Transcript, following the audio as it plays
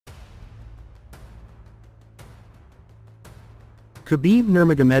Khabib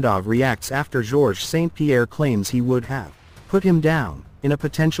Nurmagomedov reacts after Georges St-Pierre claims he would have put him down in a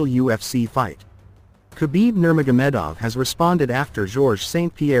potential UFC fight. Khabib Nurmagomedov has responded after Georges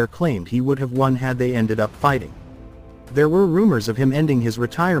St-Pierre claimed he would have won had they ended up fighting. There were rumors of him ending his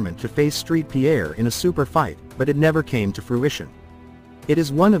retirement to face St-Pierre in a super fight, but it never came to fruition. It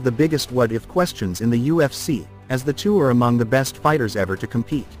is one of the biggest what-if questions in the UFC, as the two are among the best fighters ever to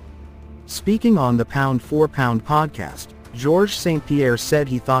compete. Speaking on the Pound for Pound podcast, Georges St-Pierre said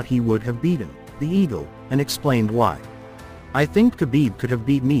he thought he would have beaten the Eagle, and explained why. "I think Khabib could have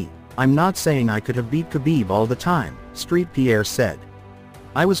beat me. I'm not saying I could have beat Khabib all the time," St-Pierre said.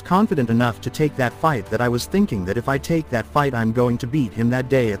 "I was confident enough to take that fight that I was thinking that if I take that fight I'm going to beat him that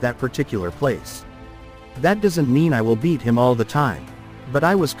day at that particular place. That doesn't mean I will beat him all the time. But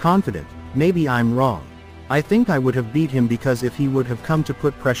I was confident. Maybe I'm wrong. I think I would have beat him because if he would have come to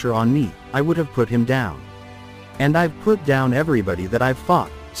put pressure on me, I would have put him down. And I've put down everybody that I've fought,"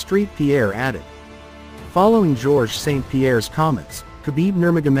 St-Pierre added. Following Georges St-Pierre's comments, Khabib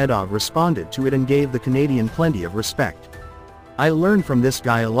Nurmagomedov responded to it and gave the Canadian plenty of respect. "I learn from this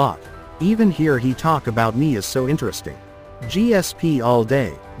guy a lot. Even hear he talk about me is so interesting. GSP all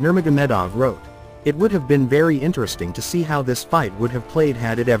day," Nurmagomedov wrote. "It would have been very interesting to see how this fight would have played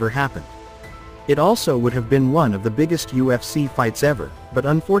had it ever happened. It also would have been one of the biggest UFC fights ever, but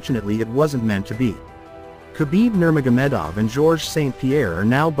unfortunately it wasn't meant to be." Khabib Nurmagomedov and Georges St-Pierre are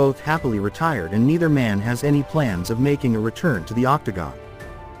now both happily retired and neither man has any plans of making a return to the octagon.